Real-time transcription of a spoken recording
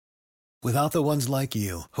Without the ones like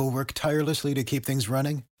you, who work tirelessly to keep things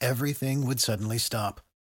running, everything would suddenly stop.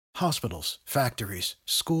 Hospitals, factories,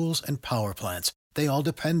 schools, and power plants, they all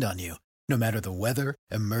depend on you. No matter the weather,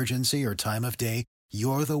 emergency, or time of day,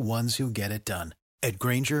 you're the ones who get it done. At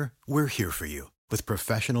Grainger, we're here for you with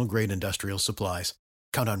professional-grade industrial supplies.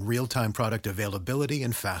 Count on real-time product availability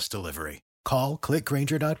and fast delivery. Call,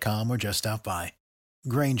 clickgrainger.com, or just stop by.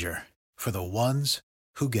 Grainger, for the ones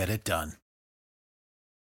who get it done.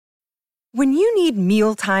 When you need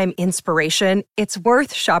mealtime inspiration, it's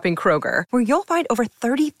worth shopping Kroger, where you'll find over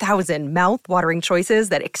 30,000 mouth-watering choices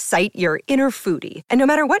that excite your inner foodie. And no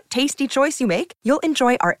matter what tasty choice you make, you'll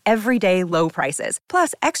enjoy our everyday low prices,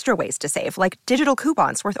 plus extra ways to save, like digital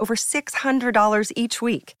coupons worth over $600 each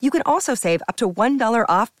week. You can also save up to $1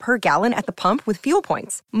 off per gallon at the pump with fuel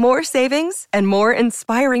points. More savings and more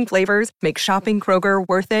inspiring flavors make shopping Kroger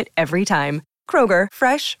worth it every time. Kroger,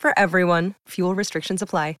 fresh for everyone. Fuel restrictions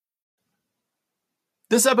apply.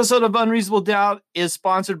 This episode of Unreasonable Doubt is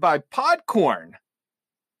sponsored by Podcorn.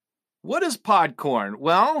 What is Podcorn?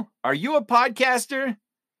 Well, are you a podcaster?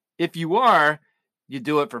 If you are, you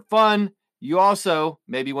do it for fun. You also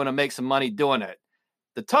maybe want to make some money doing it.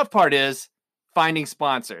 The tough part is finding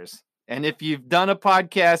sponsors. And if you've done a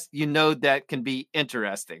podcast, you know that can be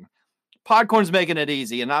interesting. Podcorn's making it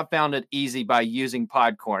easy, and I found it easy by using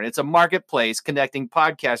Podcorn. It's a marketplace connecting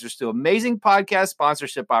podcasters to amazing podcast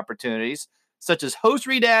sponsorship opportunities, such as host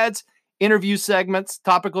read ads, interview segments,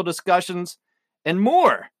 topical discussions, and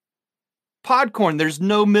more. Podcorn, there's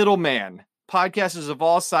no middleman. Podcasters of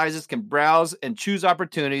all sizes can browse and choose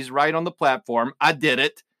opportunities right on the platform. I did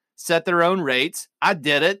it. Set their own rates. I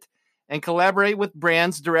did it. And collaborate with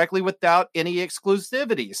brands directly without any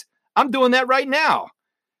exclusivities. I'm doing that right now.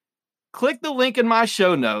 Click the link in my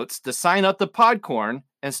show notes to sign up to Podcorn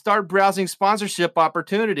and start browsing sponsorship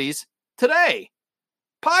opportunities today.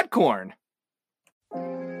 Podcorn.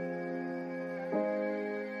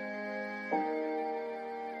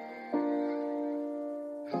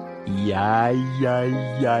 Yay.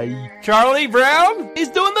 Charlie Brown? He's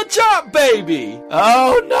doing the chop, baby!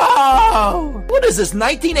 Oh no! What is this,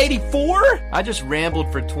 1984? I just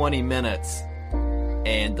rambled for 20 minutes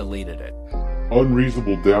and deleted it.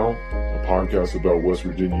 Unreasonable Doubt, a podcast about West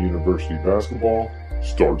Virginia University basketball,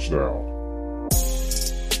 starts now.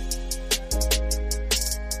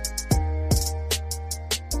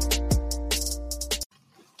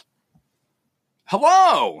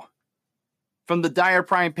 Hello! From the Dyer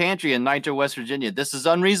Prime Pantry in Nitro, West Virginia, this is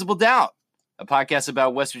Unreasonable Doubt, a podcast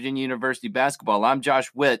about West Virginia University basketball. I'm Josh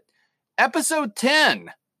Witt. Episode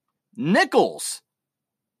 10, Nicholls.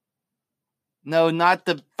 No, not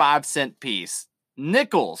the 5-cent piece.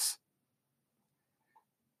 Nicholls.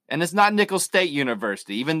 And it's not Nicholls State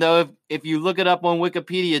University, even though if you look it up on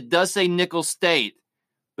Wikipedia, it does say Nicholls State,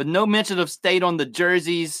 but no mention of state on the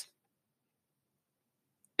jerseys.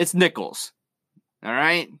 It's Nicholls. All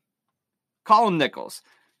right? Call him Nicholls.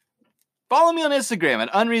 Follow me on Instagram at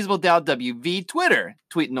Unreasonable Doubt WV. Twitter.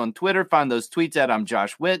 Tweeting on Twitter. Find those tweets at I'm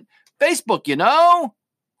Josh Witt. Facebook,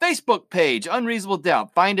 Facebook page, Unreasonable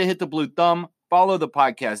Doubt. Find it, hit the blue thumb. Follow the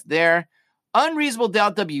podcast there.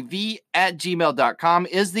 UnreasonableDoubtWV at gmail.com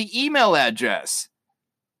is the email address.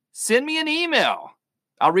 Send me an email.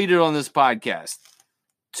 I'll read it on this podcast.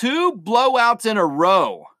 2 blowouts in a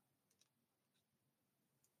row.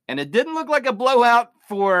 And it didn't look like a blowout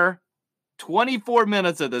for 24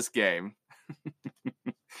 minutes of this game.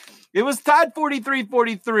 It was tied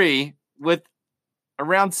 43-43 with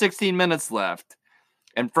around 16 minutes left.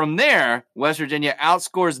 And from there, West Virginia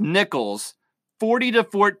outscores Nicholls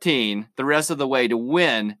 40-14 the rest of the way to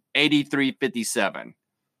win 83-57.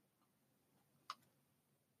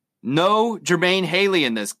 No Jermaine Haley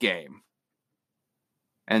in this game.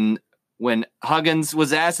 And when Huggins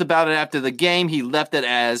was asked about it after the game, he left it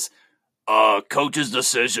as a coach's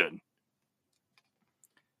decision.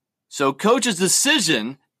 So coach's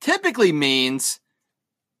decision typically means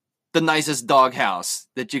the nicest doghouse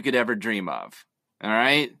that you could ever dream of. All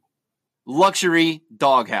right? Luxury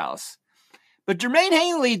doghouse. But Jermaine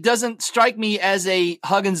Haley doesn't strike me as a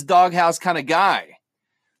Huggins doghouse kind of guy.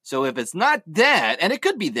 So if it's not that, and it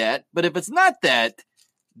could be that, but if it's not that,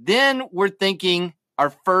 then we're thinking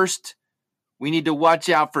our first, we need to watch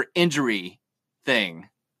out for injury thing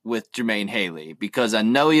with Jermaine Haley, because I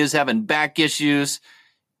know he is having back issues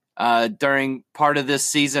during part of this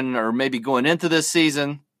season, or maybe going into this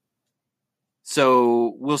season.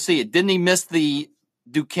 So we'll see. Didn't he miss the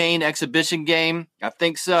Duquesne exhibition game? I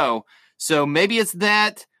think so. So maybe it's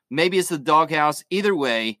that. Maybe it's the doghouse. Either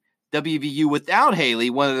way, WVU without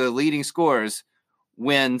Haley, one of the leading scorers,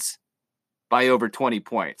 wins by over 20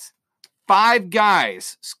 points. 5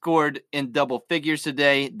 guys scored in double figures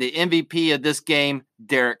today. The MVP of this game,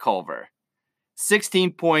 Derek Culver.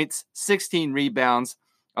 16 points, 16 rebounds.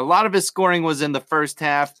 A lot of his scoring was in the first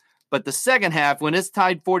half, but the second half, when it's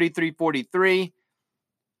tied 43-43,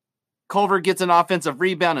 Culver gets an offensive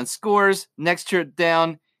rebound and scores. Next trip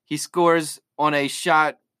down, he scores on a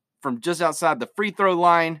shot from just outside the free throw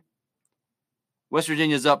line. West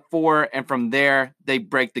Virginia's up 4, and from there, they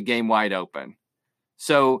break the game wide open.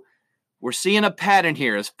 So we're seeing a pattern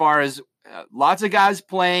here as far as lots of guys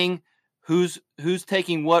playing, who's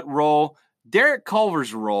taking what role. Derek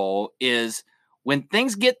Culver's role is when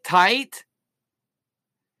things get tight,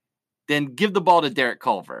 then give the ball to Derek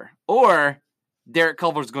Culver. Or Derek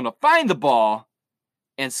Culver's going to find the ball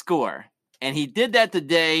and score. And he did that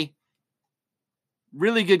today.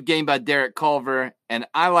 Really good game by Derek Culver, and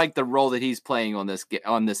I like the role that he's playing on this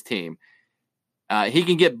team. He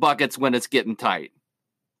can get buckets when it's getting tight.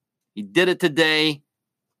 He did it today.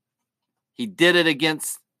 He did it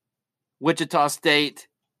against Wichita State.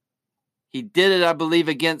 He did it, I believe,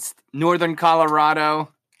 against Northern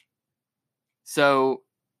Colorado. So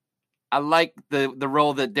I like the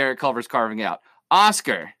role that Derek Culver's carving out.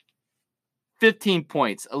 Oscar, 15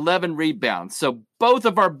 points, 11 rebounds. So both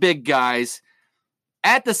of our big guys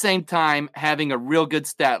at the same time having a real good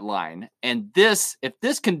stat line. And if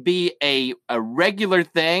this can be a regular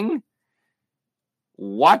thing,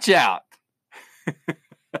 watch out.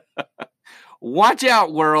 Watch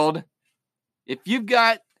out, world. If you've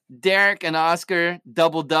got Derek and Oscar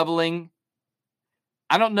double-doubling,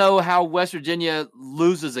 I don't know how West Virginia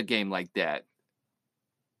loses a game like that.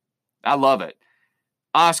 I love it.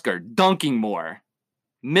 Oscar dunking more,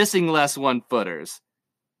 missing less one-footers,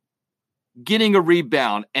 getting a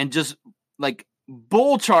rebound, and just like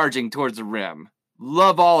bull charging towards the rim.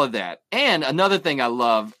 Love all of that. And another thing I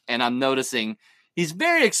love, and I'm noticing, he's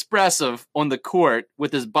very expressive on the court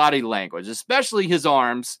with his body language, especially his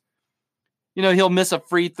arms. You know, he'll miss a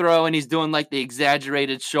free throw and he's doing like the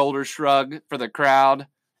exaggerated shoulder shrug for the crowd.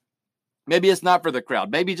 Maybe it's not for the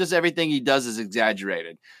crowd. Maybe just everything he does is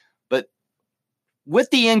exaggerated. But with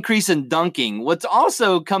the increase in dunking, what's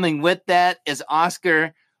also coming with that is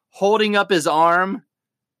Oscar holding up his arm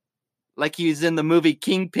like he's in the movie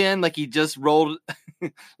Kingpin, like he just rolled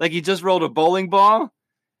a bowling ball.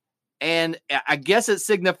 And I guess it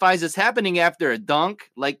signifies it's happening after a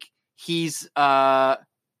dunk, like he's like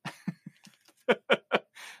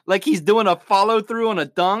he's doing a follow through on a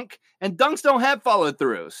dunk, and dunks don't have follow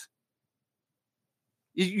throughs.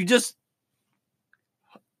 You just,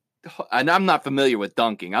 and I'm not familiar with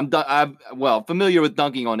dunking. I'm familiar with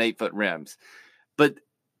dunking on 8-foot rims, but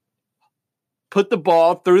put the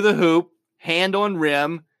ball through the hoop, hand on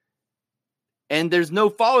rim, and there's no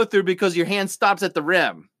follow through because your hand stops at the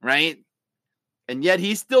rim, right? And yet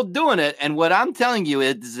he's still doing it. And what I'm telling you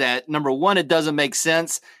is that, number one, it doesn't make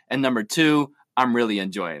sense. And number two, I'm really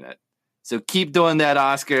enjoying it. So keep doing that,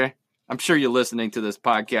 Oscar. I'm sure you're listening to this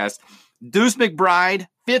podcast. Deuce McBride,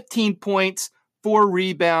 15 points, 4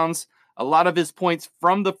 rebounds, a lot of his points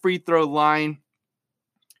from the free throw line.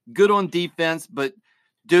 Good on defense, but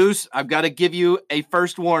Deuce, I've got to give you a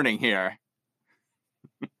first warning here.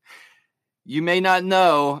 You may not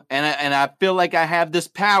know, and I feel like I have this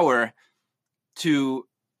power to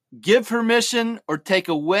give permission or take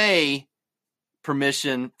away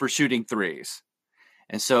permission for shooting threes.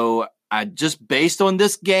 And so I just, based on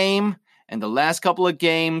this game and the last couple of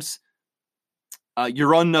games,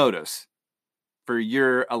 you're on notice for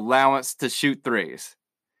your allowance to shoot threes.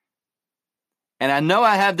 And I know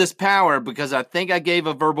I have this power because I think I gave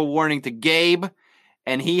a verbal warning to Gabe,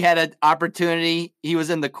 and he had an opportunity. He was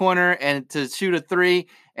in the corner and to shoot a three,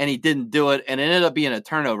 and he didn't do it, and it ended up being a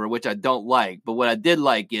turnover, which I don't like. But what I did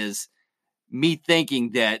like is me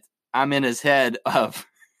thinking that I'm in his head of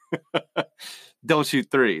don't shoot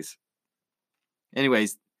threes.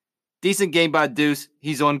 Anyways, decent game by Deuce.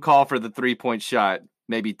 He's on call for the 3-point shot,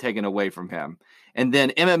 maybe taken away from him. And then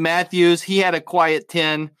Emmett Matthews, he had a quiet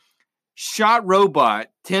 10. Shot robot,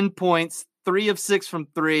 10 points, 3 of 6 from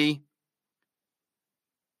 3.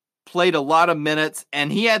 Played a lot of minutes,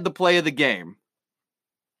 and he had the play of the game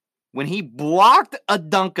when he blocked a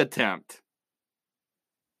dunk attempt.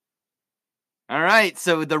 All right,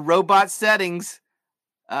 so the robot settings,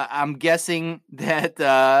 I'm guessing that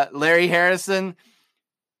Larry Harrison,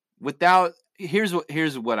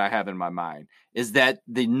 here's what I have in my mind, is that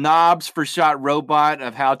the knobs for shot robot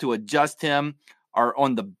of how to adjust him are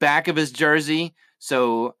on the back of his jersey.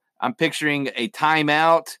 So I'm picturing a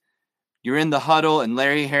timeout. You're in the huddle, and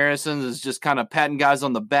Larry Harrison is just kind of patting guys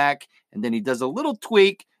on the back, and then he does a little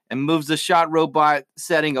tweak and moves the shot robot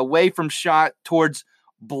setting away from shot towards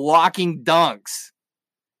blocking dunks.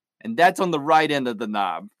 And that's on the right end of the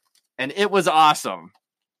knob. And it was awesome.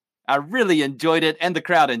 I really enjoyed it, and the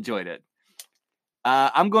crowd enjoyed it.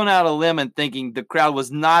 I'm going out on a limb and thinking the crowd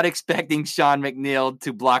was not expecting Sean McNeil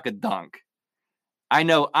to block a dunk. I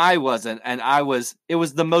know I wasn't, and it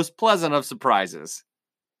was the most pleasant of surprises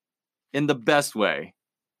in the best way.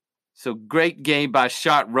 So great game by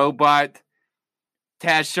Shot Robot.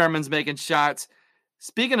 Taz Sherman's making shots.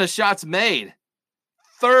 Speaking of shots made,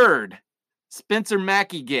 third Spencer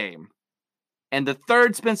Mackey game. And the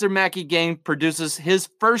third Spencer Mackey game produces his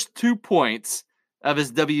first 2 points of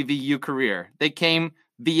his WVU career. They came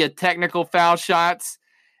via technical foul shots.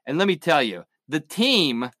 And let me tell you, the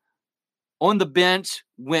team on the bench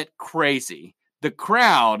went crazy. The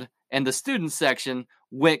crowd and the student section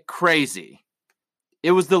went crazy.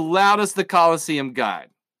 It was the loudest the Coliseum got.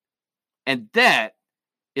 And that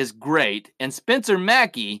is great. And Spencer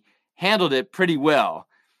Mackey handled it pretty well.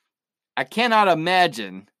 I cannot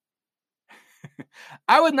imagine.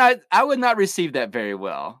 I would not receive that very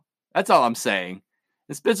well. That's all I'm saying.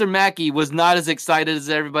 And Spencer Mackey was not as excited as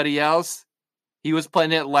everybody else. He was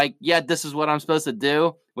playing it like, yeah, this is what I'm supposed to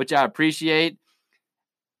do, which I appreciate.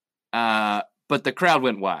 But the crowd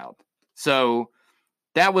went wild. So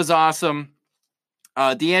that was awesome.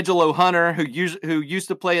 D'Angelo Hunter, who used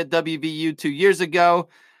to play at WVU 2 years ago,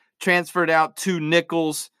 transferred out to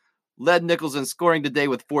Nicholls, led Nicholls in scoring today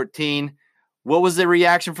with 14. What was the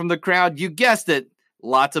reaction from the crowd? You guessed it,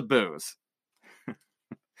 lots of boos.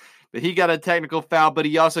 But he got a technical foul, but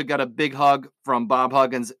he also got a big hug from Bob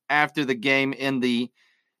Huggins after the game in the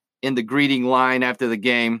greeting line after the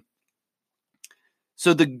game.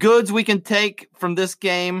 So the goods we can take from this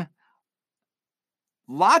game,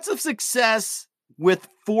 lots of success with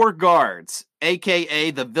 4 guards,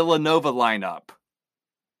 a.k.a. the Villanova lineup.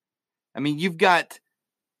 I mean, you've got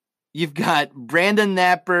Brandon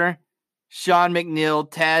Napper, Sean McNeil,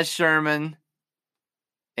 Taz Sherman,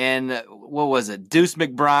 and what was it? Deuce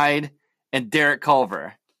McBride and Derek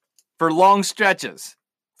Culver for long stretches.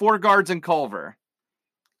 4 guards and Culver.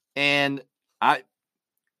 And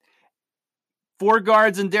 4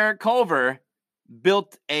 guards and Derek Culver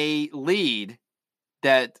built a lead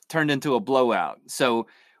that turned into a blowout. So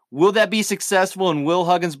will that be successful, and will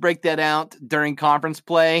Huggins break that out during conference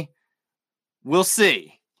play? We'll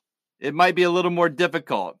see. It might be a little more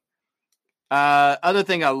difficult. Other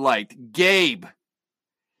thing I liked, Gabe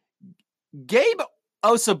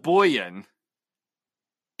Osaboyan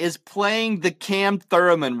is playing the Cam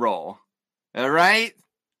Thurman role. All right?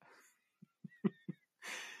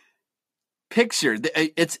 Picture,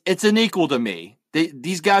 it's an equal to me.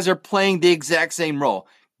 These guys are playing the exact same role.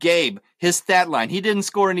 Gabe, his stat line, he didn't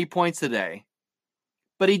score any points today,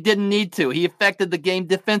 but he didn't need to. He affected the game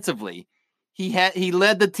defensively. He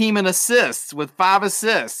led the team in assists with 5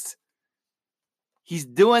 assists. He's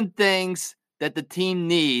doing things that the team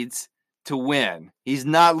needs to win. He's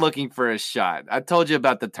not looking for a shot. I told you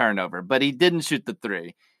about the turnover, but he didn't shoot the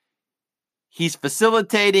 3. He's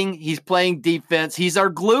facilitating. He's playing defense. He's our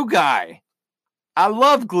glue guy. I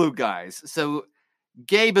love glue guys. So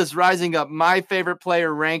Gabe is rising up my favorite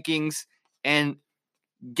player rankings, and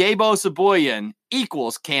Gabe Osaboyan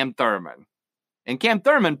equals Cam Thurman. And Cam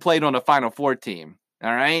Thurman played on a Final Four team.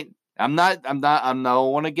 All right. I don't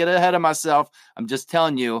want to get ahead of myself. I'm just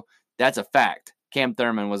telling you that's a fact. Cam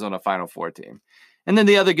Thurman was on a Final Four team. And then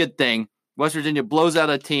the other good thing, West Virginia blows out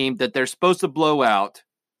a team that they're supposed to blow out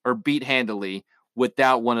or beat handily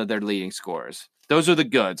without one of their leading scorers. Those are the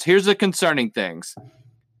goods. Here's the concerning things.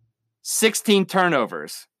 16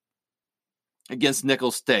 turnovers against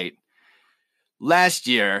Nicholls State. Last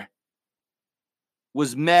year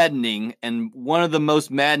was maddening, and one of the most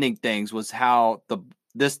maddening things was how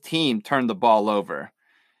this team turned the ball over.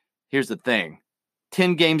 Here's the thing.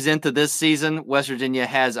 10 games into this season, West Virginia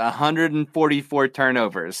has 144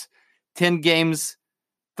 turnovers. 10 games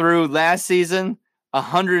through last season,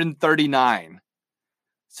 139.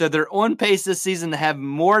 So they're on pace this season to have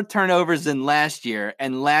more turnovers than last year,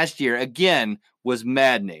 and last year, again, was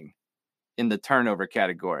maddening in the turnover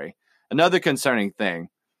category. Another concerning thing,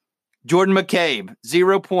 Jordan McCabe,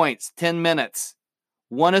 0 points, 10 minutes,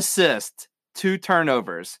 1 assist, 2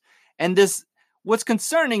 turnovers. And what's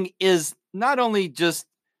concerning is not only just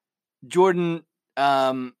Jordan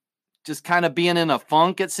just kind of being in a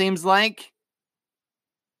funk, it seems like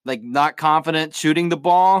not confident shooting the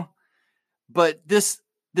ball, but this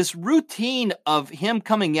routine of him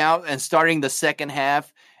coming out and starting the second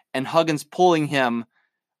half and Huggins pulling him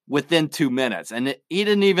within 2 minutes. And he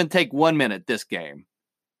didn't even take 1 minute this game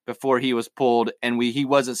before he was pulled, and he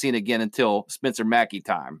wasn't seen again until Spencer Mackey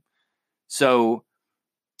time. So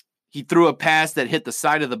He threw a pass that hit the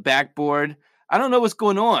side of the backboard. I don't know what's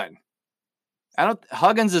going on.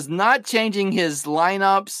 Huggins is not changing his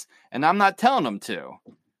lineups, and I'm not telling him to.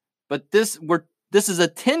 But this is a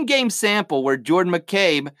 10-game sample where Jordan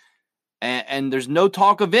McCabe, and there's no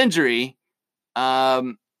talk of injury,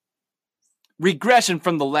 regression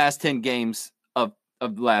from the last 10 games of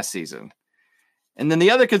last season. And then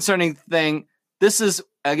the other concerning thing,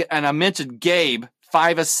 and I mentioned Gabe,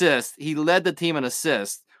 5 assists. He led the team in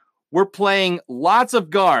assists. We're playing lots of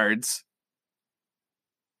guards,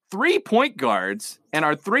 3-point guards, and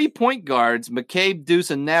our 3-point guards, McCabe, Deuce,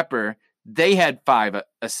 and Napper, they had 5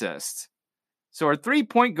 assists. So our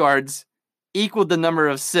 3-point guards equaled the number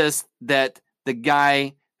of assists that the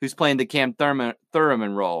guy who's playing the Cam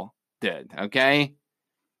Thurman role did, okay?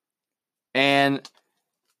 And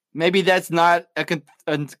maybe that's not a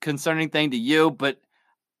concerning thing to you, but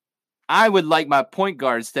I would like my point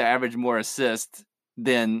guards to average more assists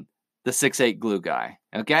than the 6'8" glue guy,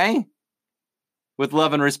 okay? With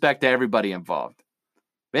love and respect to everybody involved.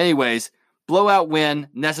 But anyways, blowout win,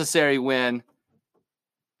 necessary win.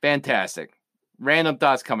 Fantastic. Random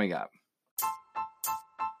thoughts coming up.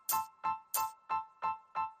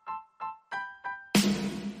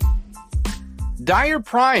 Dyer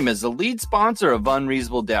Prime is the lead sponsor of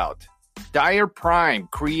Unreasonable Doubt. Dyer Prime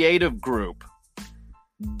Creative Group.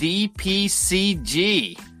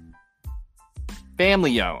 DPCG.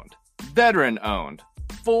 Family owned. Veteran owned.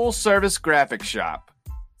 Full service graphic shop.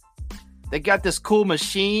 They got this cool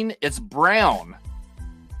machine. It's brown.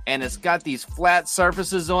 And it's got these flat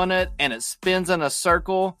surfaces on it. And it spins in a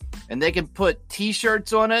circle. And they can put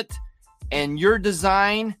t-shirts on it. And your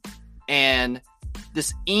design. And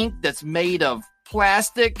this ink that's made of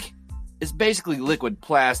plastic is basically liquid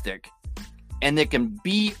plastic. And it can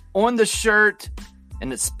be on the shirt.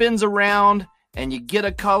 And it spins around. And you get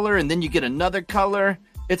a color. And then you get another color.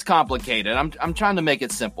 It's complicated. I'm trying to make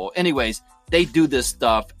it simple. Anyways, they do this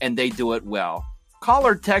stuff and they do it well. Call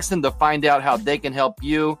or text them to find out how they can help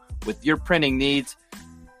you with your printing needs.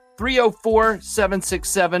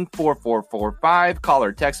 304-767-4445. Call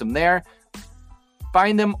or text them there.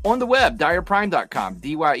 Find them on the web, dyerprime.com,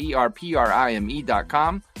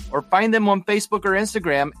 DYERPRIME.com, or find them on Facebook or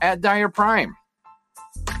Instagram at Dyer Prime.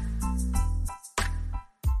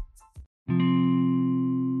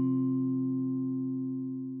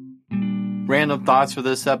 Random thoughts for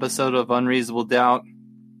this episode of Unreasonable Doubt.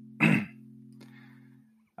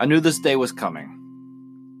 I knew this day was coming.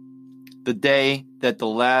 The day that the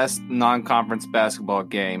last non-conference basketball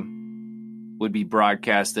game would be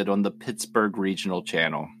broadcasted on the Pittsburgh Regional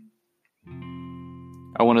Channel.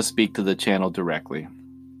 I want to speak to the channel directly.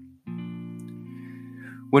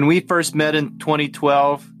 When we first met in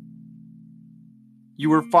 2012, you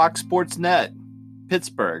were Fox Sports Net,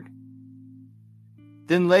 Pittsburgh.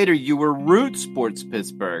 Then later, you were Root Sports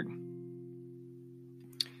Pittsburgh.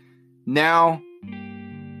 Now,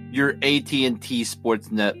 you're AT&T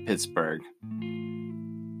Sportsnet Pittsburgh.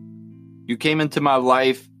 You came into my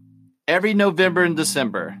life every November and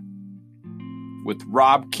December with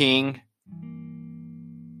Rob King,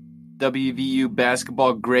 WVU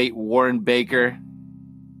basketball great Warren Baker,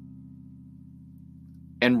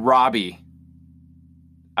 and Robbie.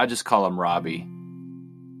 I just call him Robbie.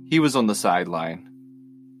 He was on the sideline.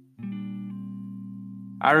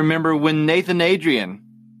 I remember when Nathan Adrian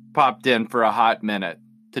popped in for a hot minute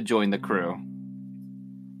to join the crew.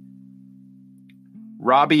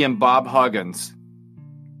 Robbie and Bob Huggins.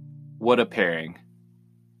 What a pairing.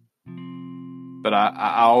 But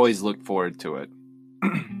I always look forward to it.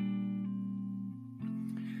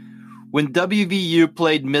 When WVU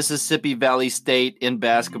played Mississippi Valley State in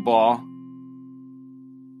basketball,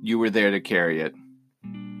 you were there to carry it.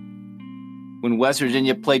 When West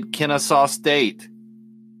Virginia played Kennesaw State,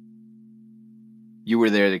 you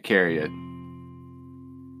were there to carry it.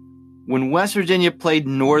 When West Virginia played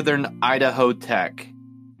Northern Idaho Tech,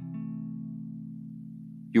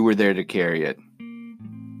 you were there to carry it.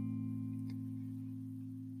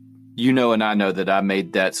 You know and I know that I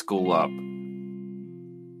made that school up.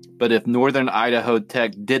 But if Northern Idaho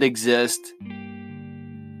Tech did exist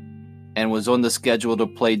and was on the schedule to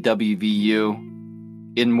play WVU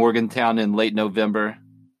in Morgantown in late November,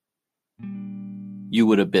 you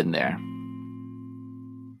would have been there.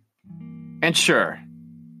 And sure,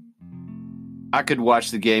 I could watch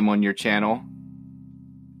the game on your channel,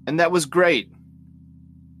 and that was great.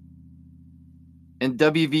 And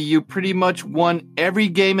WVU pretty much won every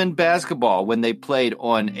game in basketball when they played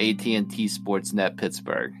on AT&T Sportsnet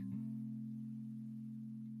Pittsburgh.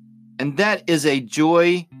 And that is a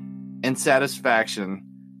joy and satisfaction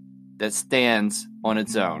that stands on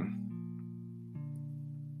its own.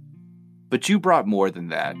 But you brought more than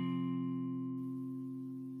that.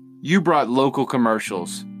 You brought local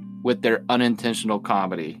commercials with their unintentional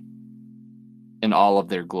comedy in all of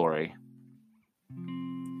their glory.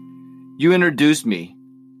 You introduced me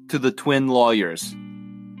to the twin lawyers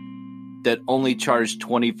that only charge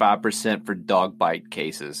 25% for dog bite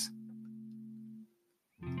cases.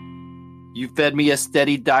 You fed me a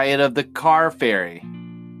steady diet of the car fairy.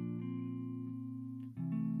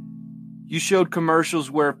 You showed commercials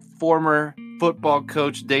where former football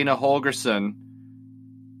coach Dana Holgerson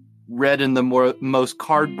read in the most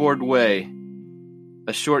cardboard way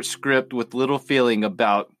a short script with little feeling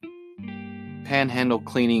about panhandle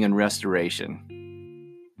cleaning and restoration.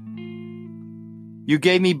 You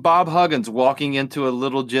gave me Bob Huggins walking into a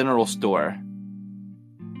little general store.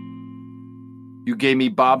 You gave me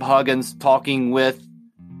Bob Huggins talking with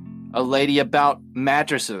a lady about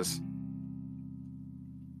mattresses.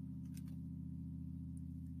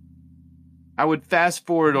 I would fast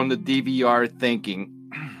forward on the DVR thinking,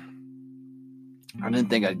 I didn't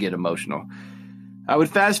think I'd get emotional. I would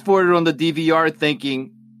fast forward on the DVR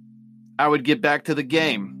thinking I would get back to the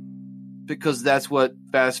game because that's what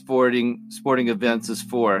fast forwarding sporting events is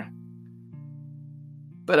for.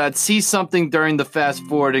 But I'd see something during the fast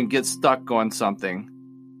forward and get stuck on something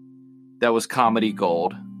that was comedy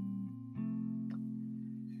gold.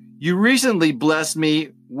 You recently blessed me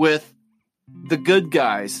with The Good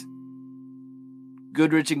Guys,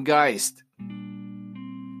 Goodrich and Geist.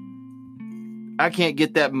 I can't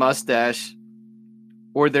get that mustache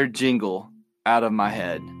or their jingle out of my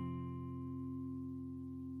head.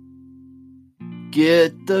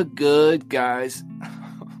 Get the good guys.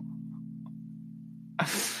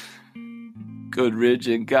 Goodrich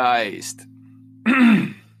and Geist.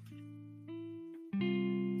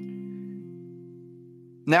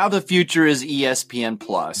 Now the future is ESPN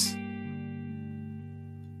Plus.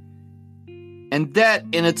 And that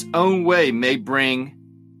in its own way may bring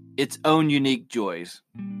its own unique joys.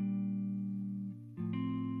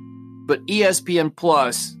 But ESPN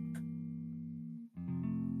Plus,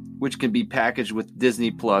 which can be packaged with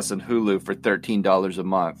Disney Plus and Hulu for $13 a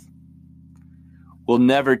month, will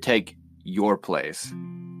never take your place.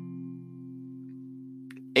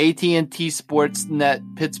 AT&T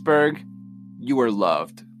Sportsnet Pittsburgh, you are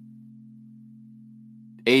loved.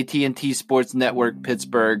 AT&T Sports Network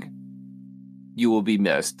Pittsburgh, you will be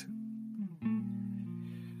missed.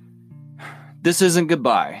 This isn't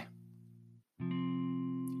goodbye.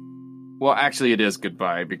 Well, actually, it is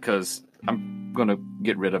goodbye because I'm going to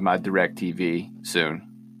get rid of my DirecTV soon.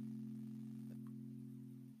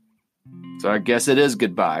 So I guess it is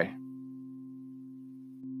goodbye.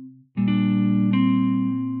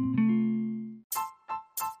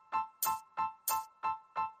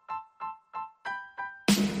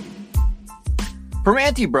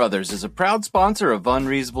 Permanente Brothers is a proud sponsor of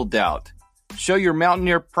Unreasonable Doubt. Show your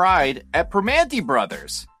Mountaineer pride at Permanente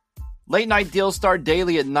Brothers. Late night deals start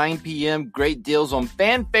daily at 9 p.m. Great deals on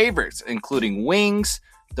fan favorites, including wings,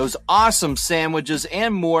 those awesome sandwiches,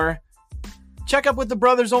 and more. Check up with the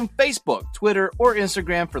brothers on Facebook, Twitter, or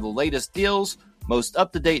Instagram for the latest deals, most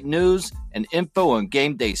up-to-date news, and info on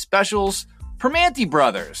game day specials. Permanente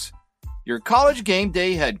Brothers, your college game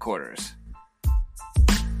day headquarters.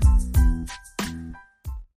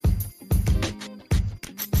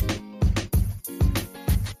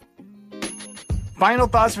 Final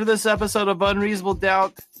thoughts for this episode of Unreasonable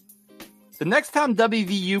Doubt. The next time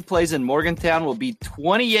WVU plays in Morgantown will be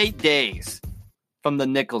 28 days from the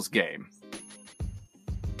Nicholls game.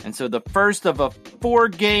 And so the first of a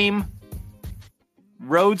 4-game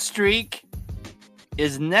road streak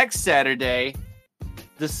is next Saturday,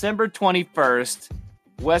 December 21st.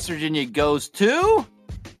 West Virginia goes to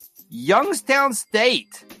Youngstown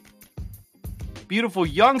State. Beautiful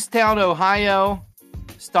Youngstown, Ohio.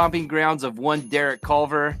 Stomping grounds of one Derek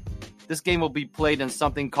Culver. This game will be played in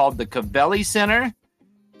something called the Covelli Center,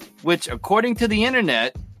 which, according to the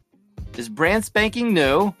internet, is brand spanking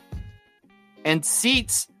new and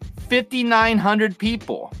seats 5,900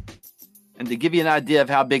 people. And to give you an idea of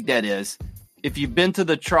how big that is, if you've been to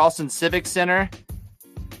the Charleston Civic Center,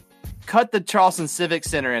 cut the Charleston Civic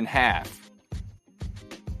Center in half.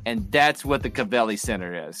 And that's what the Covelli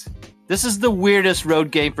Center is. This is the weirdest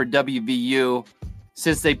road game for WVU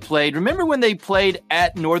since they played. Remember when they played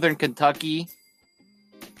at Northern Kentucky?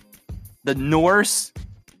 The Norse?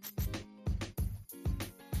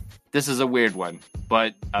 This is a weird one.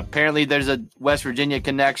 But apparently there's a West Virginia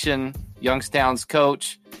connection. Youngstown's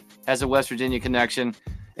coach has a West Virginia connection.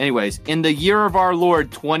 Anyways, in the year of our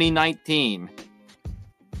Lord, 2019,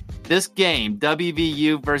 this game,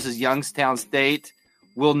 WVU versus Youngstown State,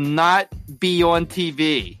 will not be on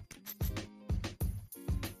TV.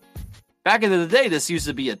 Back in the day, this used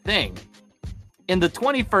to be a thing. In the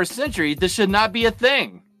 21st century, this should not be a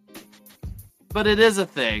thing. But it is a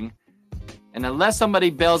thing. And unless somebody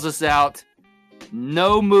bails us out,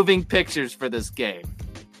 no moving pictures for this game.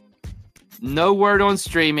 No word on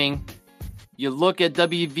streaming. You look at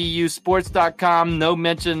WVUsports.com, no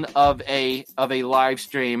mention of a live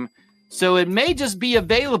stream. So it may just be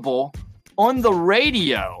available on the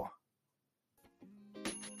radio.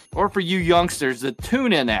 Or for you youngsters, the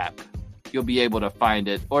TuneIn app. You'll be able to find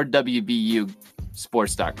it, or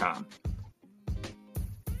WVUsports.com.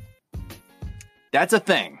 That's a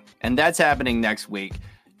thing, and that's happening next week.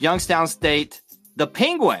 Youngstown State, the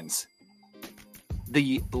Penguins,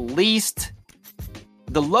 the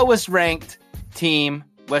lowest ranked team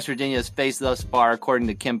West Virginia has faced thus far, according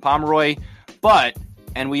to Kim Pomeroy. But,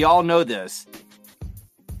 and we all know this,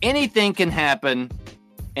 anything can happen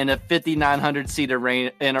in a 5,900 seat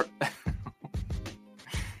arena.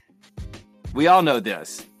 We all know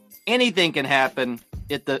this. Anything can happen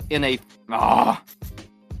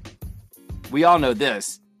We all know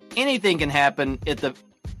this. Anything can happen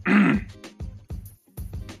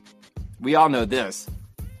We all know this.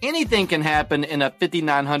 Anything can happen in a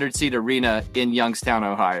 5,900 seat arena in Youngstown,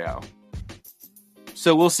 Ohio.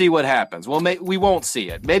 So we'll see what happens. Well, we won't see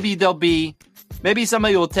it. Maybe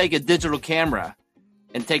somebody will take a digital camera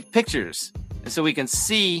and take pictures, and so we can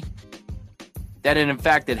see that in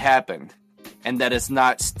fact it happened and that it's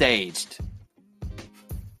not staged.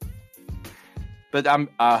 But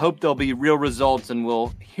I hope there'll be real results and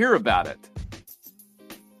we'll hear about it.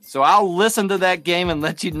 So I'll listen to that game and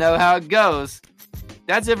let you know how it goes.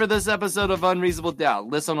 That's it for this episode of Unreasonable Doubt.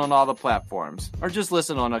 Listen on all the platforms, or just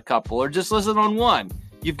listen on a couple, or just listen on one.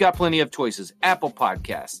 You've got plenty of choices. Apple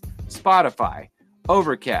Podcasts, Spotify,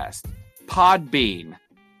 Overcast, Podbean,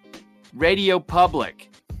 Radio Public,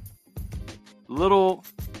 little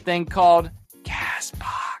thing called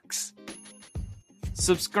Castbox.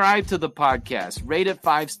 Subscribe to the podcast. Rate it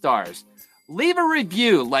 5 stars. Leave a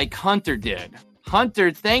review like Hunter did.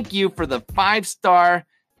 Hunter, thank you for the 5-star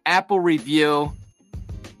Apple review.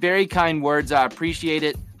 Very kind words. I appreciate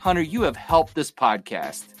it. Hunter, you have helped this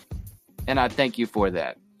podcast, and I thank you for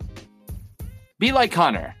that. Be like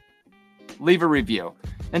Hunter. Leave a review.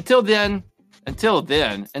 Until the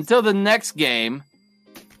next game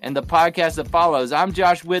and the podcast that follows, I'm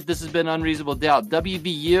Josh Witt. This has been Unreasonable Doubt.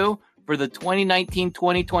 WVU for the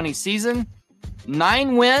 2019-2020 season.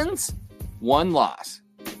 9 wins, 1 loss.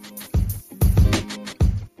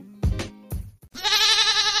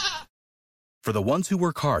 For the ones who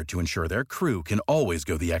work hard to ensure their crew can always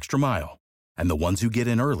go the extra mile, and the ones who get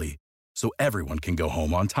in early so everyone can go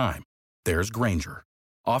home on time, there's Grainger,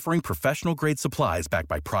 offering professional-grade supplies backed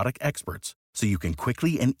by product experts so you can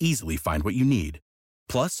quickly and easily find what you need.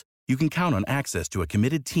 Plus, you can count on access to a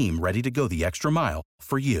committed team ready to go the extra mile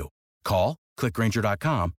for you. Call, click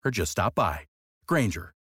Grainger.com, or just stop by.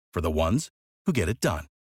 Grainger, for the ones who get it done.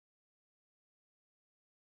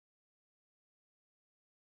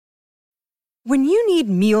 When you need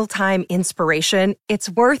mealtime inspiration, it's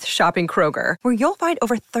worth shopping Kroger, where you'll find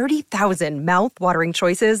over 30,000 mouth-watering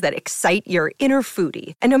choices that excite your inner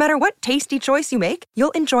foodie. And no matter what tasty choice you make,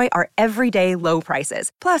 you'll enjoy our everyday low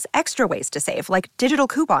prices, plus extra ways to save, like digital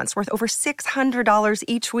coupons worth over $600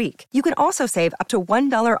 each week. You can also save up to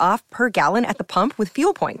 $1 off per gallon at the pump with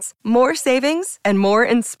fuel points. More savings and more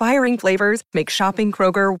inspiring flavors make shopping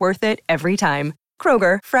Kroger worth it every time.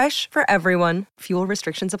 Kroger, fresh for everyone. Fuel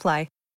restrictions apply.